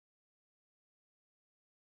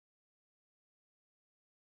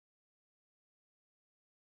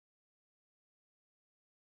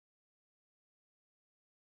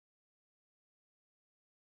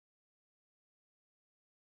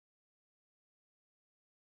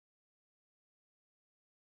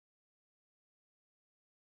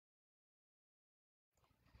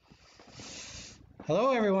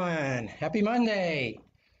Hello, everyone. Happy Monday.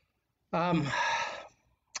 Um,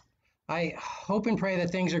 I hope and pray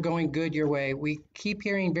that things are going good your way. We keep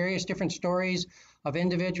hearing various different stories of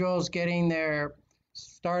individuals getting their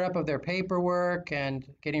startup of their paperwork and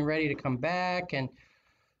getting ready to come back. And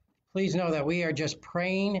please know that we are just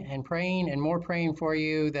praying and praying and more praying for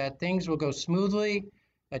you that things will go smoothly,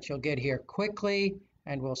 that you'll get here quickly,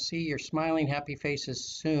 and we'll see your smiling, happy faces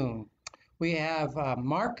soon. We have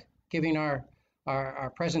Mark giving our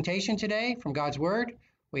presentation today from God's Word.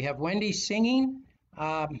 We have Wendy singing.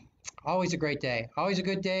 Um, Always a great day. Always a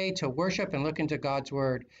good day to worship and look into God's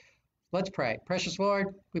Word. Let's pray. Precious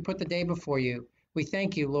Lord, we put the day before you. We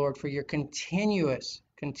thank you, Lord, for your continuous,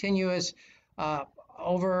 uh,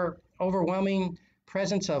 overwhelming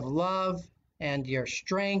presence of love and your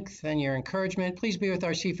strength and your encouragement. Please be with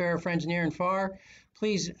our seafarer friends near and far.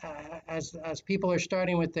 Please, as people are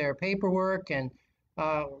starting with their paperwork and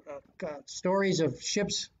stories of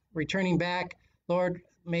ships returning back, Lord,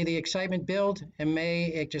 may the excitement build and may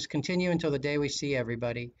it just continue until the day we see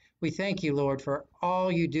everybody. We thank you, Lord, for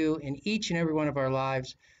all you do in each and every one of our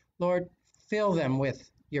lives. Lord, fill them with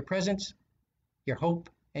your presence, your hope,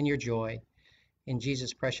 and your joy. In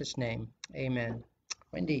Jesus' precious name, amen.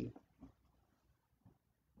 Wendy.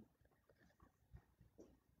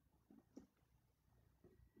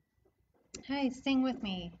 Hi, sing with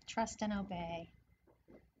me. Trust and obey.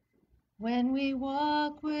 When we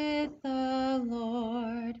walk with the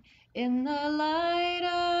Lord in the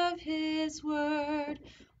light of His word,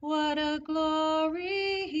 what a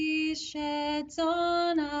glory He sheds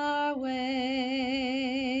on our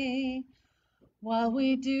way. While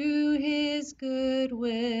we do His good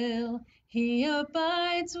will, He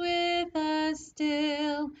abides with us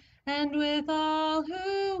still, and with all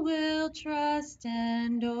who will trust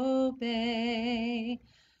and obey.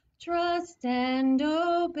 Trust and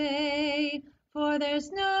obey, for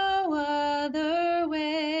there's no other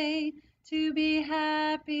way to be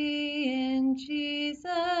happy in Jesus,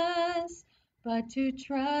 but to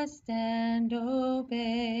trust and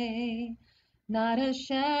obey. Not a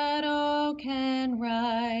shadow can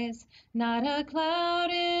rise, not a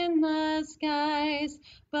cloud in the skies,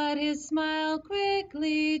 but His smile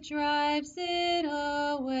quickly drives it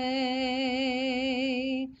away.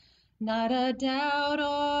 Not a doubt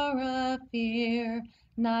or a fear,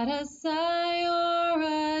 not a sigh or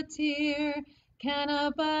a tear can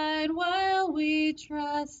abide while we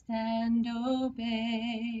trust and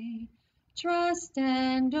obey. Trust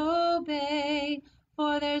and obey,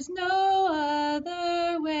 for there's no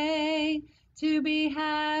other way to be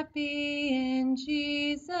happy in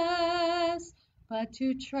Jesus, but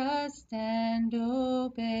to trust and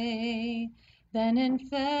obey. Then in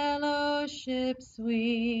fellowship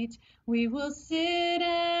sweet, we will sit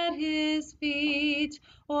at His feet,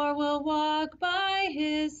 or will walk by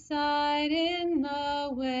His side in the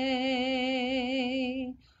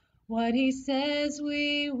way. What He says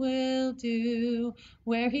we will do,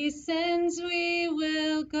 where He sends we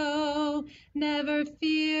will go. Never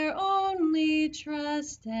fear, only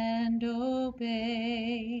trust and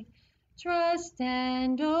obey. Trust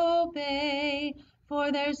and obey,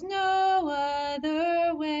 for there's no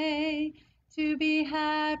other way to be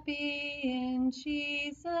happy in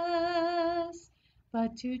Jesus,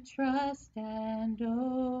 but to trust and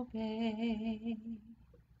obey.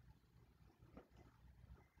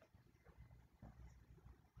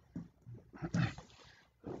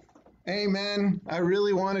 Amen. I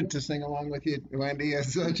really wanted to sing along with you, Wendy.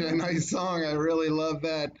 It's such a nice song. I really love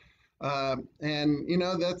that. That's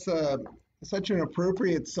such an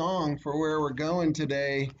appropriate song for where we're going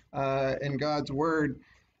today in God's Word.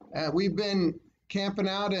 We've been camping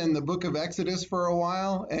out in the book of Exodus for a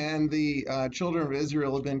while, and the children of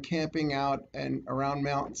Israel have been camping out and around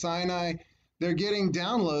Mount Sinai. They're getting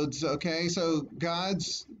downloads, okay? So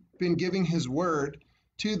God's been giving His Word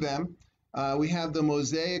to them. We have the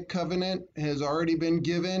Mosaic covenant has already been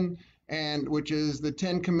given, and which is the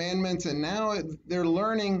 10 commandments, and now they're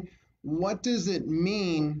learning what does it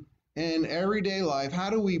mean in everyday life? How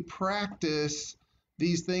do we practice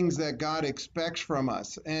these things that God expects from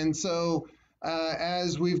us? And so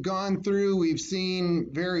as we've gone through, we've seen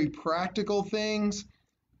very practical things,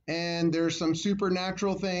 and there's some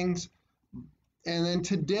supernatural things. And then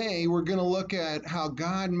today we're going to look at how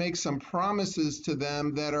God makes some promises to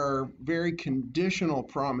them that are very conditional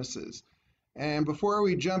promises. And before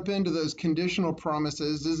we jump into those conditional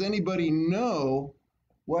promises, does anybody know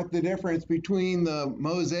what the difference between the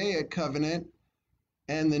Mosaic covenant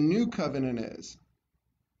and the new covenant is?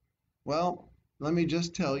 Well, let me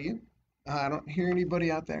just tell you. I don't hear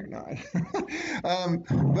anybody out there. No.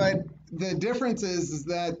 But The difference is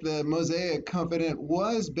that the Mosaic covenant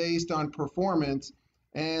was based on performance,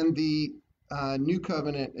 and the new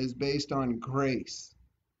covenant is based on grace.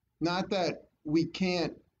 Not that we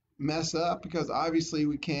can't mess up, because obviously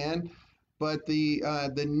we can, but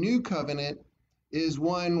the new covenant is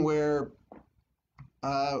one where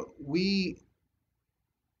we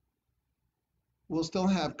will still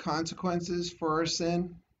have consequences for our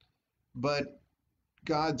sin, but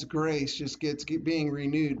God's grace just gets being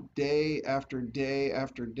renewed day after day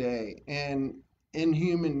after day. And in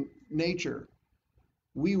human nature,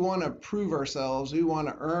 we want to prove ourselves, we want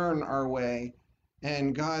to earn our way.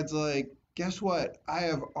 And God's like, guess what? I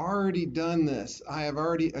have already done this. I have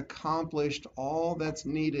already accomplished all that's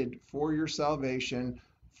needed for your salvation,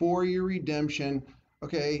 for your redemption.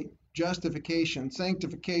 Okay, justification,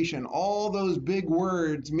 sanctification, all those big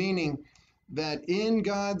words, meaning that in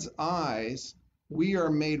God's eyes, we are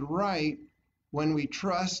made right when we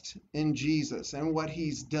trust in Jesus and what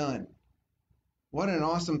he's done. What an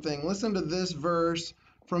awesome thing. Listen to this verse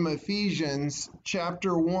from Ephesians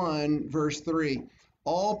chapter 1, verse 3.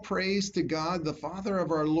 All praise to God, the Father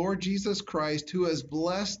of our Lord Jesus Christ, who has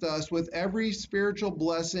blessed us with every spiritual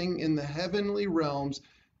blessing in the heavenly realms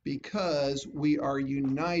because we are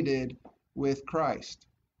united with Christ.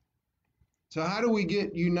 So how do we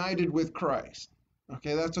get united with Christ?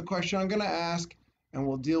 Okay, that's a question I'm going to ask and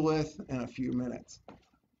we'll deal with in a few minutes.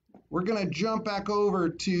 We're going to jump back over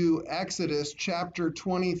to Exodus chapter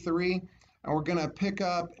 23, and we're going to pick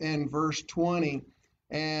up in verse 20.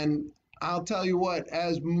 And I'll tell you what,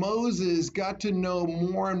 as Moses got to know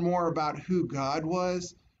more and more about who God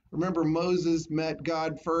was, remember Moses met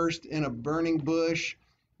God first in a burning bush.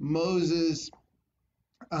 Moses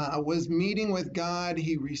was meeting with God.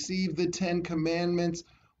 He received the 10 Commandments.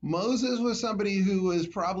 Moses was somebody who was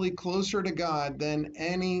probably closer to God than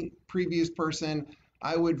any previous person.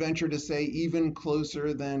 I would venture to say even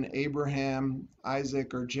closer than Abraham,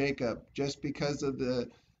 Isaac, or Jacob, just because of the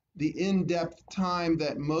in-depth time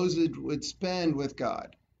that Moses would spend with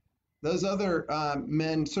God. Those other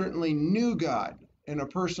men certainly knew God in a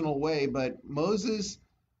personal way, but Moses,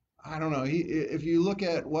 I don't know, if you look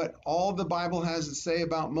at what all the Bible has to say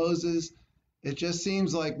about Moses, it just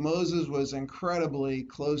seems like Moses was incredibly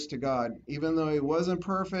close to God, even though he wasn't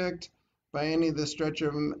perfect by any of the stretch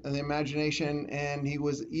of the imagination, and he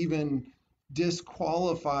was even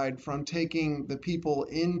disqualified from taking the people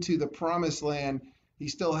into the promised land. He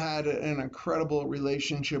still had an incredible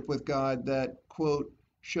relationship with God that, quote,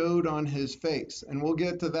 showed on his face. And we'll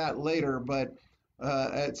get to that later, but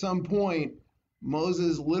at some point,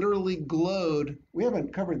 Moses literally glowed. We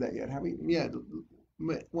haven't covered that yet, have we? Yeah.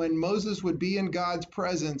 When Moses would be in God's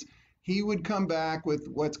presence, he would come back with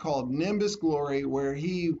what's called nimbus glory, where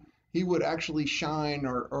he would actually shine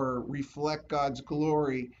or reflect God's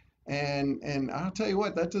glory. And I'll tell you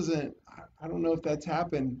what, that doesn't, I don't know if that's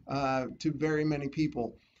happened to very many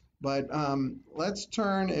people. But let's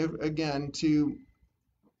turn again to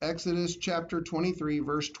Exodus chapter 23,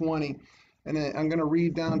 verse 20. And I'm going to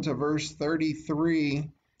read down to verse 33.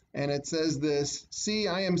 And it says this: See,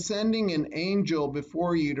 I am sending an angel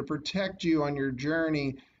before you to protect you on your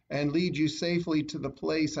journey and lead you safely to the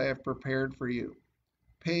place I have prepared for you.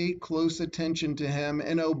 Pay close attention to him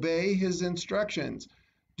and obey his instructions.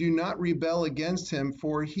 Do not rebel against him,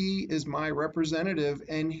 for he is my representative,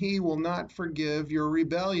 and he will not forgive your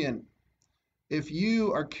rebellion. If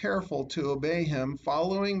you are careful to obey him,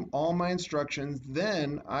 following all my instructions,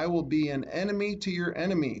 then I will be an enemy to your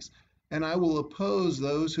enemies, and I will oppose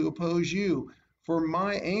those who oppose you. For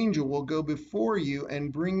my angel will go before you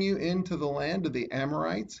and bring you into the land of the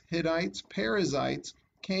Amorites, Hittites, Perizzites,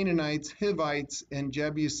 Canaanites, Hivites, and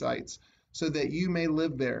Jebusites, so that you may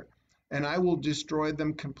live there, and I will destroy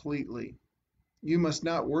them completely. You must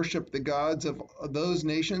not worship the gods of those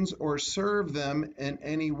nations or serve them in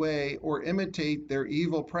any way or imitate their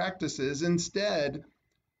evil practices. Instead,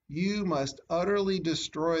 you must utterly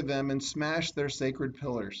destroy them and smash their sacred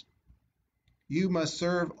pillars. You must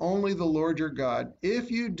serve only the Lord your God. If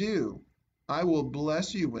you do, I will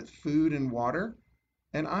bless you with food and water,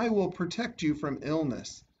 and I will protect you from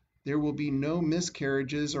illness. There will be no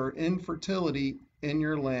miscarriages or infertility in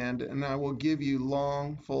your land, and I will give you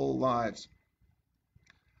long, full lives.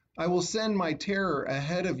 I will send my terror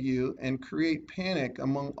ahead of you and create panic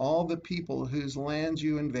among all the people whose lands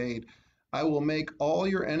you invade. I will make all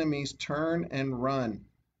your enemies turn and run.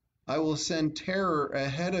 I will send terror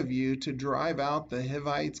ahead of you to drive out the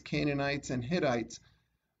Hivites, Canaanites, and Hittites,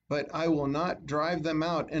 but I will not drive them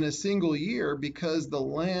out in a single year, because the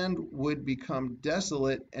land would become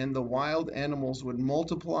desolate and the wild animals would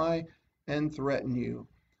multiply and threaten you.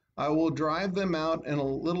 I will drive them out in a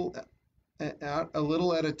little out a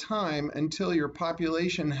little at a time until your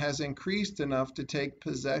population has increased enough to take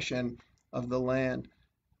possession of the land.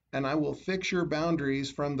 And I will fix your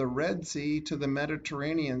boundaries from the Red Sea to the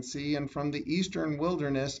Mediterranean Sea and from the eastern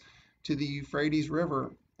wilderness to the Euphrates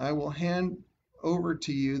River. I will hand over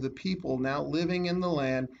to you the people now living in the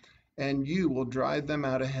land, and you will drive them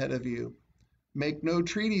out ahead of you. Make no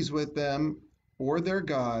treaties with them or their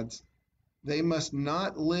gods. They must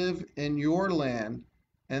not live in your land,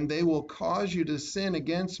 and they will cause you to sin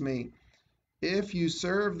against me. If you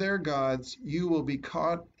serve their gods, you will be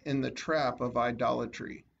caught in the trap of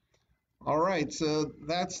idolatry. All right, so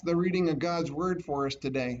that's the reading of God's word for us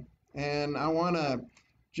today. And I want to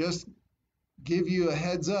just give you a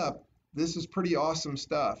heads up. This is pretty awesome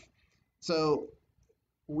stuff. So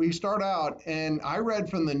we start out, and I read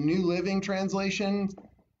from the New Living Translation,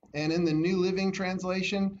 and in the New Living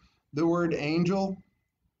Translation, the word angel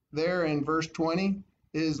there in verse 20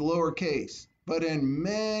 is lowercase, but in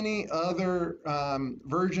many other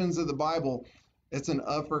versions of the Bible, it's an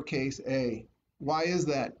uppercase A. Why is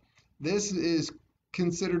that? This is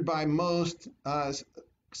considered by most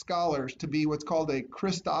scholars to be what's called a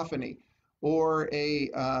Christophany, or a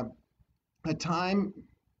time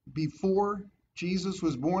before Jesus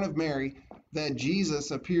was born of Mary that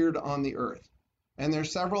Jesus appeared on the earth. And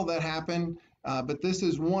there's several that happen, but this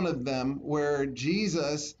is one of them where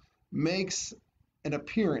Jesus makes an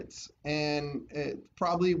appearance, and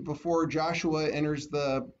probably before Joshua enters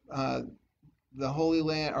the Holy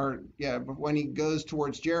Land, or when he goes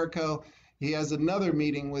towards Jericho, he has another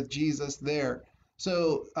meeting with Jesus there.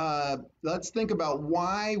 So let's think about,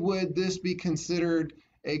 why would this be considered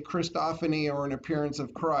a Christophany or an appearance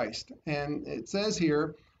of Christ? And it says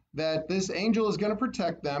here that this angel is going to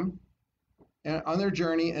protect them on their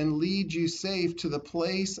journey and lead you safe to the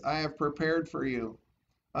place I have prepared for you.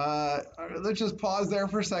 Let's just pause there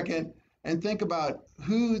for a second and think about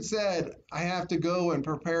who said, I have to go and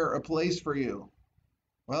prepare a place for you.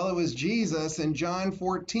 Well, it was Jesus in John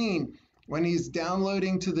 14, when he's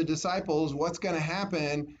downloading to the disciples what's going to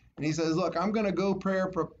happen. And he says, look, I'm going to go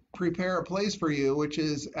prepare a place for you, which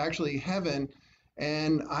is actually heaven,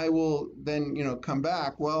 and I will then, come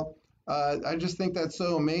back. Well, I just think that's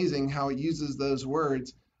so amazing how it uses those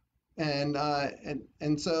words. And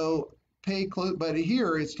so pay close, but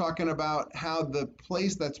here it's talking about how the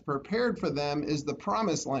place that's prepared for them is the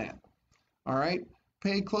promised land. All right.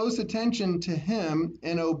 Pay close attention to him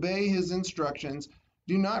and obey his instructions.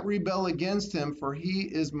 Do not rebel against him, for he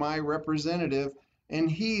is my representative,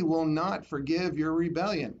 and he will not forgive your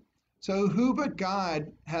rebellion. So who but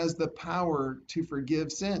God has the power to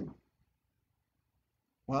forgive sin?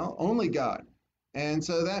 Well, only God. And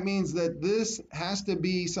so that means that this has to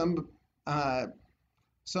be some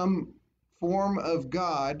form of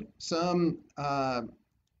God, sometime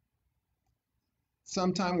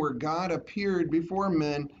where God appeared before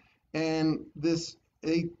men, and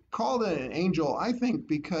they called it an angel, I think,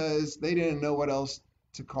 because they didn't know what else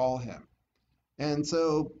to call him. And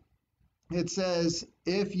so it says,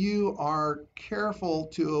 if you are careful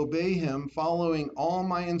to obey him, following all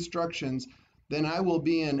my instructions, then I will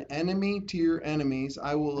be an enemy to your enemies.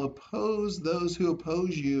 I will oppose those who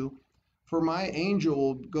oppose you, for my angel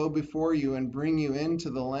will go before you and bring you into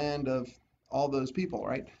the land of all those people,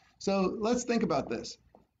 right? So let's think about this.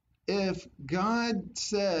 If God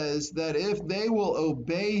says that if they will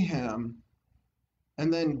obey him,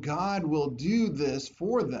 and then God will do this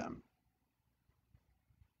for them,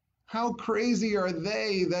 how crazy are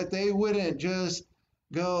they that they wouldn't just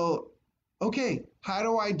go, okay, how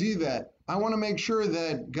do I do that? I want to make sure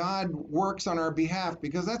that God works on our behalf,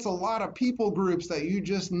 because that's a lot of people groups that you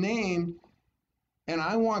just named, and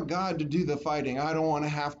I want God to do the fighting. I don't want to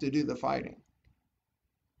have to do the fighting.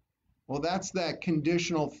 Well, that's that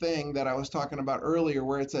conditional thing that I was talking about earlier,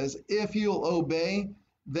 where it says, if you'll obey,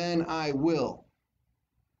 then I will.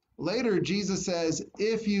 Later, Jesus says,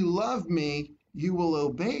 if you love me, you will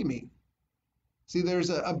obey me. See, there's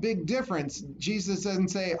a big difference. Jesus doesn't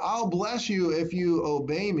say, I'll bless you if you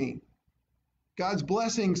obey me. God's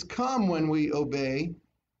blessings come when we obey,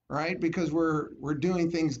 right? Because we're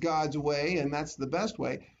doing things God's way, and that's the best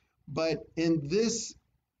way. But in this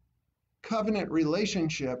covenant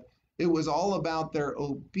relationship, it was all about their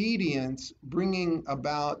obedience bringing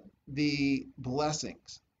about the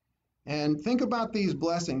blessings. And think about these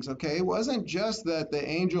blessings, okay? It wasn't just that the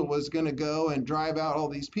angel was going to go and drive out all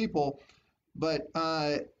these people, but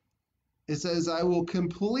it says, I will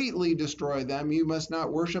completely destroy them. You must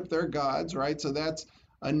not worship their gods, right? So that's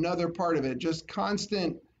another part of it. Just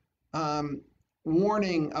constant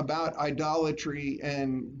warning about idolatry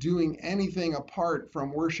and doing anything apart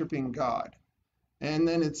from worshiping God. And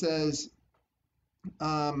then it says,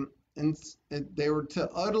 and they were to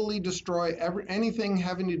utterly destroy anything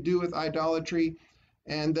having to do with idolatry,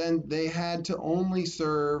 and then they had to only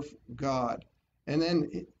serve God. And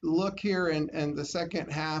then look here in the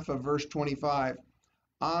second half of verse 25.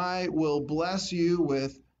 I will bless you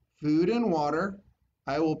with food and water.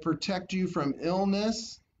 I will protect you from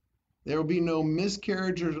illness. There will be no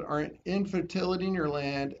miscarriages or infertility in your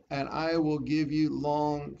land, and I will give you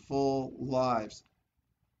long, full lives.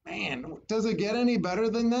 Man, does it get any better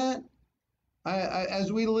than that?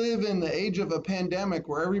 As we live in the age of a pandemic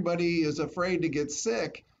where everybody is afraid to get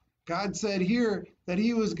sick, God said here that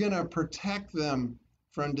He was going to protect them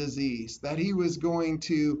from disease, that He was going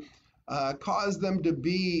to cause them to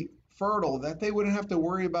be fertile, that they wouldn't have to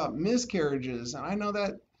worry about miscarriages. And I know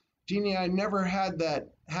that, Jeannie, I never had that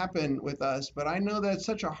happen with us, but I know that's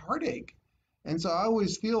such a heartache. And so I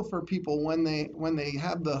always feel for people when they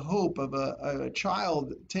have the hope of a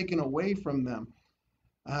child taken away from them.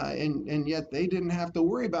 And yet they didn't have to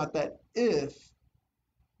worry about that if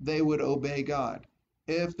they would obey God,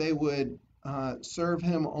 if they would serve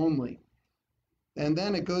Him only. And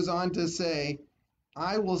then it goes on to say,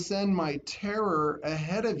 I will send my terror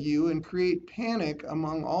ahead of you and create panic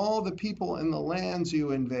among all the people in the lands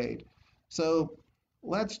you invade. So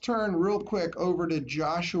let's turn real quick over to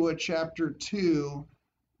Joshua chapter 2,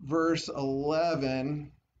 verse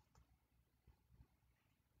 11.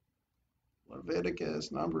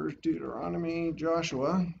 Leviticus, Numbers, Deuteronomy,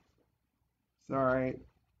 Joshua. Sorry.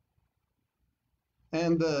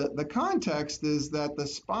 And the context is that the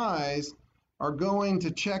spies are going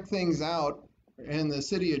to check things out in the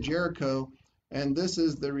city of Jericho, and this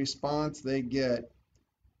is the response they get.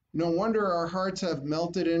 No wonder our hearts have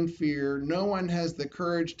melted in fear. No one has the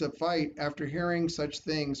courage to fight after hearing such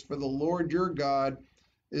things, for the Lord your God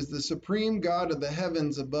is the supreme God of the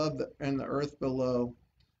heavens above and the earth below.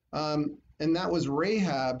 And that was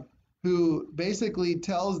Rahab, who basically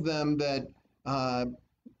tells them that all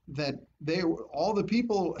the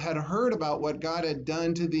people had heard about what God had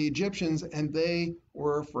done to the Egyptians, and they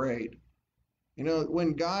were afraid. You know,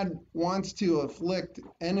 when God wants to afflict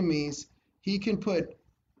enemies, He can put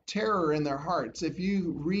terror in their hearts. If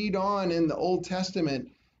you read on in the Old Testament,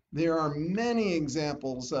 there are many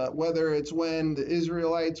examples, whether it's when the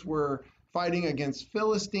Israelites were fighting against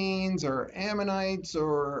Philistines or Ammonites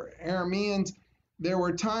or Arameans, there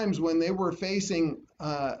were times when they were facing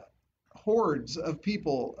hordes of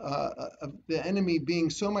people, of the enemy being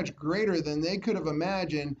so much greater than they could have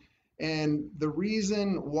imagined. And the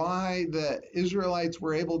reason why the Israelites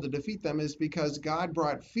were able to defeat them is because God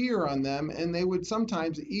brought fear on them, and they would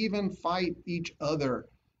sometimes even fight each other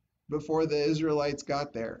before the Israelites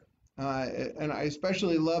got there. And I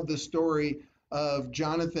especially love the story of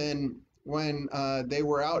Jonathan when they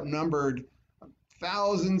were outnumbered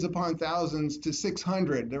thousands upon thousands to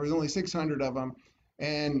 600. There was only 600 of them.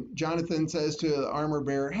 And Jonathan says to the armor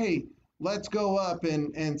bearer, hey, let's go up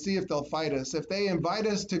and see if they'll fight us. If they invite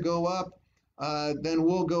us to go up, then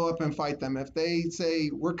we'll go up and fight them. If they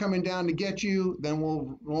say we're coming down to get you, then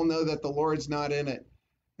we'll know that the Lord's not in it.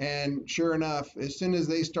 And sure enough, as soon as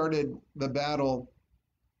they started the battle,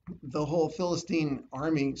 the whole Philistine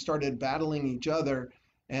army started battling each other,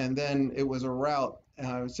 and then it was a rout.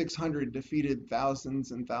 600 defeated thousands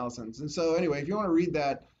and thousands. And so anyway, if you want to read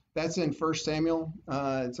that, that's in 1 Samuel.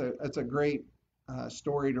 It's a great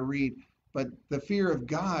story to read. But the fear of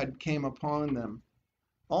God came upon them.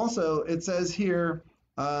 Also, it says here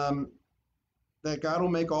that God will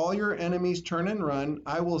make all your enemies turn and run.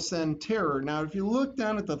 I will send terror. Now, if you look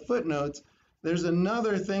down at the footnotes, there's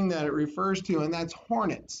another thing that it refers to, and that's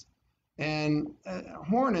hornets. And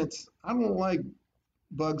hornets, I don't like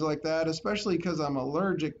bugs like that, especially because I'm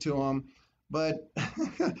allergic to them. But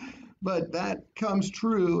but that comes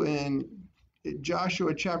true in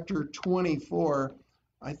Joshua chapter 24.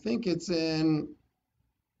 I think it's in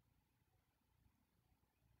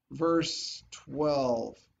verse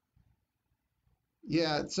 12.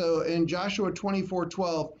 Yeah, so in Joshua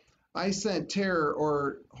 24:12, I sent terror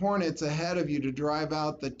or hornets ahead of you to drive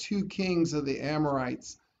out the two kings of the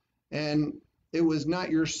Amorites. And it was not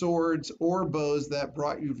your swords or bows that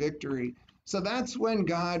brought you victory. So that's when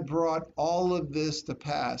God brought all of this to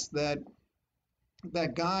pass, that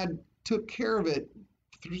God took care of it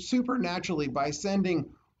supernaturally by sending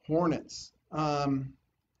hornets. And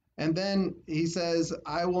then he says,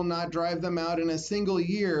 I will not drive them out in a single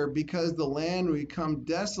year because the land would become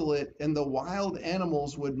desolate and the wild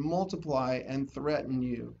animals would multiply and threaten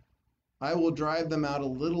you. I will drive them out a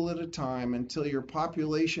little at a time until your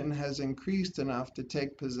population has increased enough to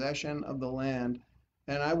take possession of the land,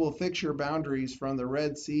 and I will fix your boundaries from the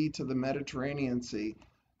Red Sea to the Mediterranean Sea.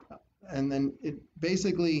 And then it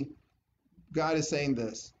basically, God is saying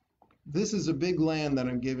this. This is a big land that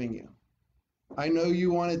I'm giving you. I know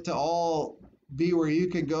you want it to all be where you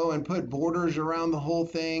could go and put borders around the whole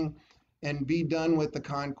thing and be done with the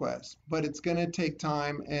conquest. But it's going to take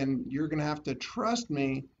time, and you're going to have to trust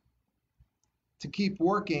me to keep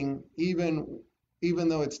working, even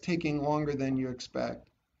though it's taking longer than you expect.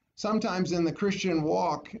 Sometimes in the Christian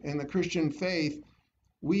walk, in the Christian faith,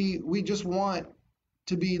 we just want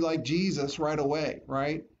to be like Jesus right away,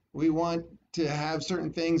 right? We want to have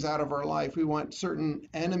certain things out of our life. We want certain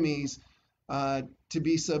enemies to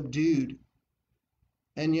be subdued.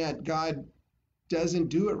 And yet God doesn't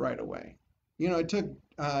do it right away. You know, it took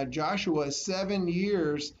Joshua 7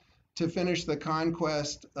 years to finish the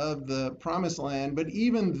conquest of the promised land, but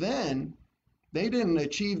even then, they didn't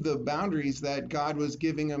achieve the boundaries that God was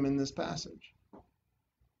giving them in this passage.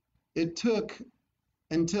 It took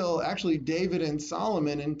until actually David and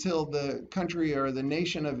Solomon, until the country or the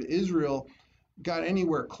nation of Israel got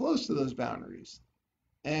anywhere close to those boundaries.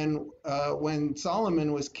 And when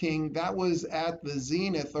Solomon was king, that was at the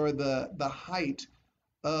zenith or the height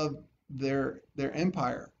of their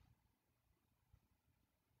empire.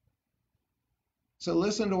 So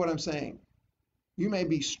listen to what I'm saying. You may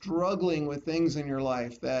be struggling with things in your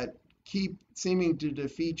life that keep seeming to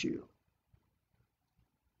defeat you.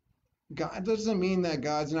 God doesn't mean that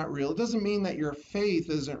God's not real. It doesn't mean that your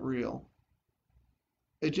faith isn't real.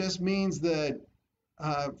 It just means that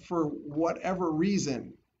for whatever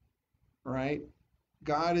reason, right,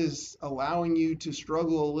 God is allowing you to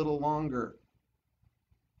struggle a little longer.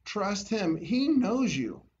 Trust Him. He knows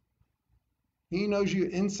you. He knows you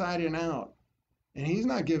inside and out. And He's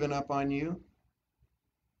not giving up on you.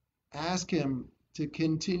 Ask Him to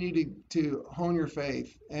continue to hone your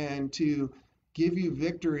faith and to give you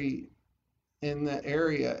victory in the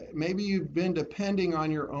area. Maybe you've been depending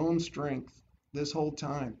on your own strength this whole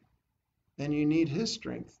time, and you need His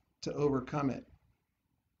strength to overcome it.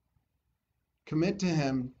 Commit to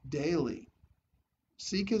Him daily.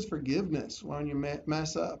 Seek His forgiveness when you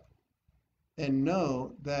mess up, and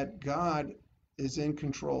know that God is in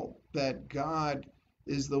control, that God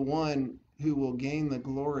is the one who will gain the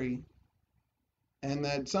glory, and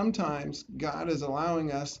that sometimes God is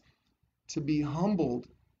allowing us to be humbled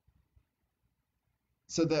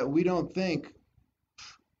so that we don't think,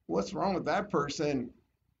 what's wrong with that person?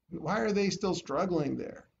 Why are they still struggling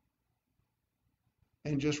there?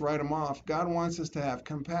 And just write them off. God wants us to have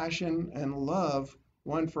compassion and love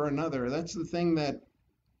one for another. That's the thing that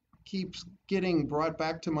keeps getting brought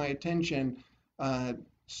back to my attention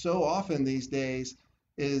so often these days,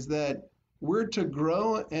 is that we're to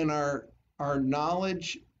grow in our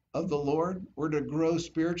knowledge of the Lord. We're to grow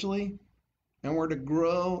spiritually, and we're to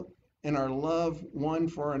grow in our love one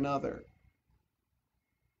for another.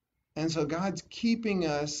 And so God's keeping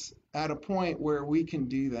us at a point where we can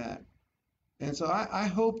do that. And so I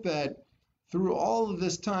hope that through all of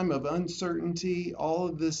this time of uncertainty, all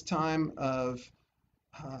of this time of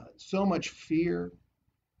so much fear,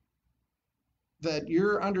 that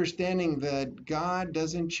you're understanding that God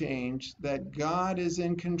doesn't change, that God is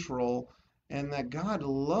in control, and that God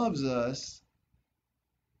loves us.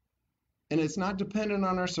 And it's not dependent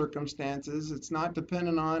on our circumstances. It's not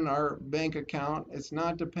dependent on our bank account. It's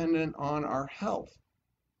not dependent on our health.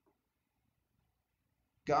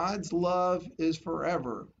 God's love is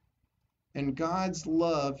forever, and God's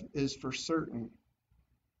love is for certain.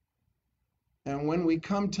 And when we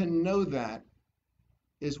come to know that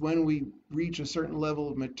is when we reach a certain level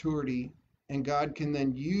of maturity, and God can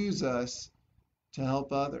then use us to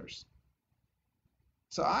help others.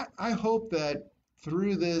 So I hope that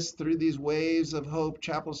through these waves of hope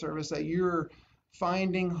chapel service, that you're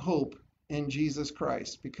finding hope in Jesus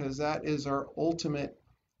Christ, because that is our ultimate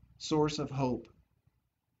source of hope.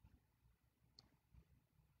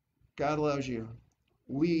 God loves you.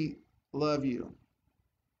 We love you.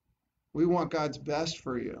 We want God's best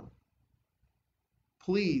for you.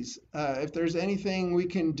 Please, if there's anything we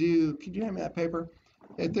can do, could you hand me that paper?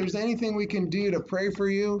 If there's anything we can do to pray for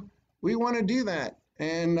you, we want to do that.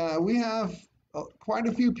 And we have quite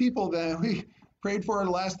a few people that we prayed for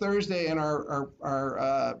last Thursday in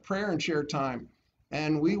our prayer and share time.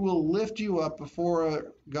 And we will lift you up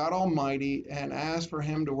before God Almighty and ask for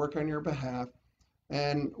Him to work on your behalf.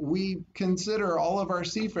 And we consider all of our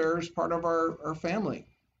seafarers part of our family.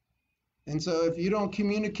 And so if you don't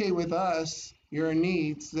communicate with us your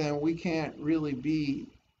needs, then we can't really be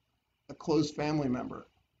a close family member.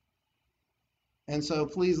 And so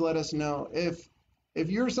please let us know. If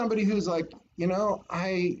you're somebody who's like, you know,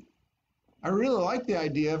 I really like the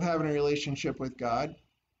idea of having a relationship with God,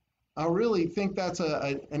 I really think that's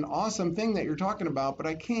an awesome thing that you're talking about, but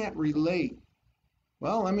I can't relate.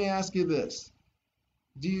 Well, let me ask you this.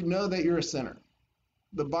 Do you know that you're a sinner?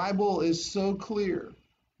 The Bible is so clear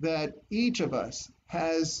that each of us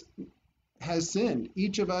has sinned.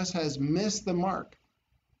 Each of us has missed the mark.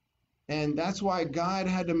 And that's why God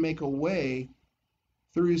had to make a way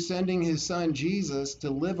through sending his son Jesus to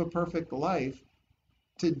live a perfect life,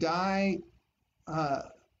 to die uh,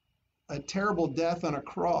 a terrible death on a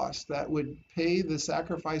cross that would pay the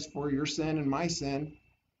sacrifice for your sin and my sin.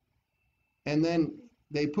 And then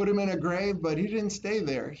they put him in a grave, but he didn't stay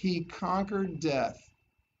there. He conquered death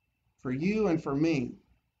for you and for me.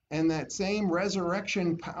 And that same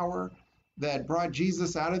resurrection power that brought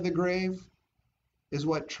Jesus out of the grave is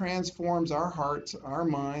what transforms our hearts, our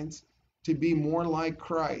minds, to be more like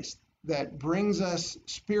Christ, that brings us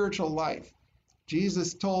spiritual life.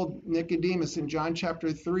 Jesus told Nicodemus in John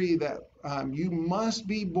chapter 3 that you must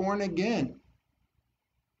be born again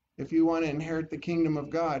if you want to inherit the kingdom of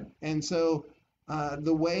God. And so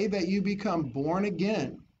the way that you become born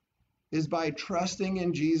again is by trusting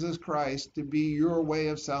in Jesus Christ to be your way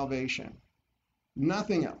of salvation.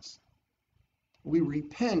 Nothing else. We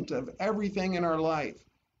repent of everything in our life,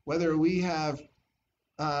 whether we have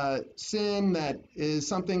sin that is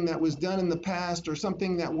something that was done in the past or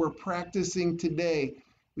something that we're practicing today.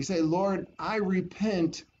 We say, Lord, I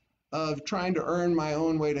repent of trying to earn my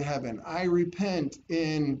own way to heaven. I repent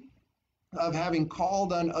of having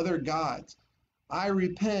called on other gods. I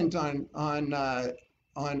repent on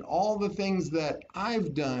all the things that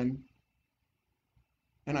I've done,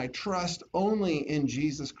 and I trust only in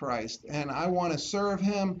Jesus Christ. And I want to serve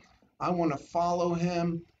him. I want to follow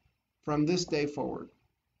him from this day forward.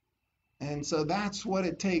 And so that's what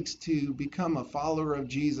it takes to become a follower of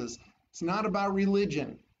Jesus. It's not about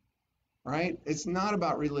religion, right? It's not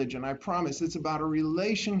about religion, I promise. It's about a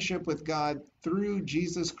relationship with God through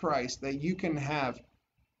Jesus Christ that you can have.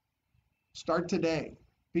 Start today.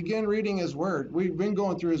 Begin reading his word. We've been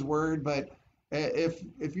going through his word, but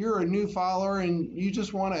if you're a new follower and you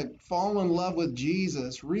just want to fall in love with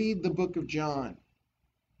Jesus, read the book of John.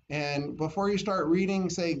 And before you start reading,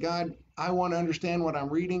 say, God, I want to understand what I'm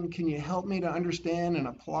reading. Can you help me to understand and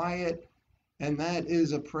apply it? And that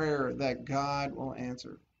is a prayer that God will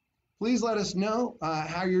answer. Please let us know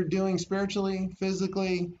how you're doing spiritually,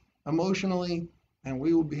 physically, emotionally, and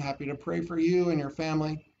we will be happy to pray for you and your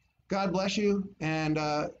family. God bless you, and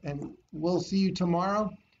we'll see you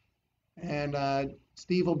tomorrow. And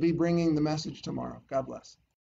Steve will be bringing the message tomorrow. God bless.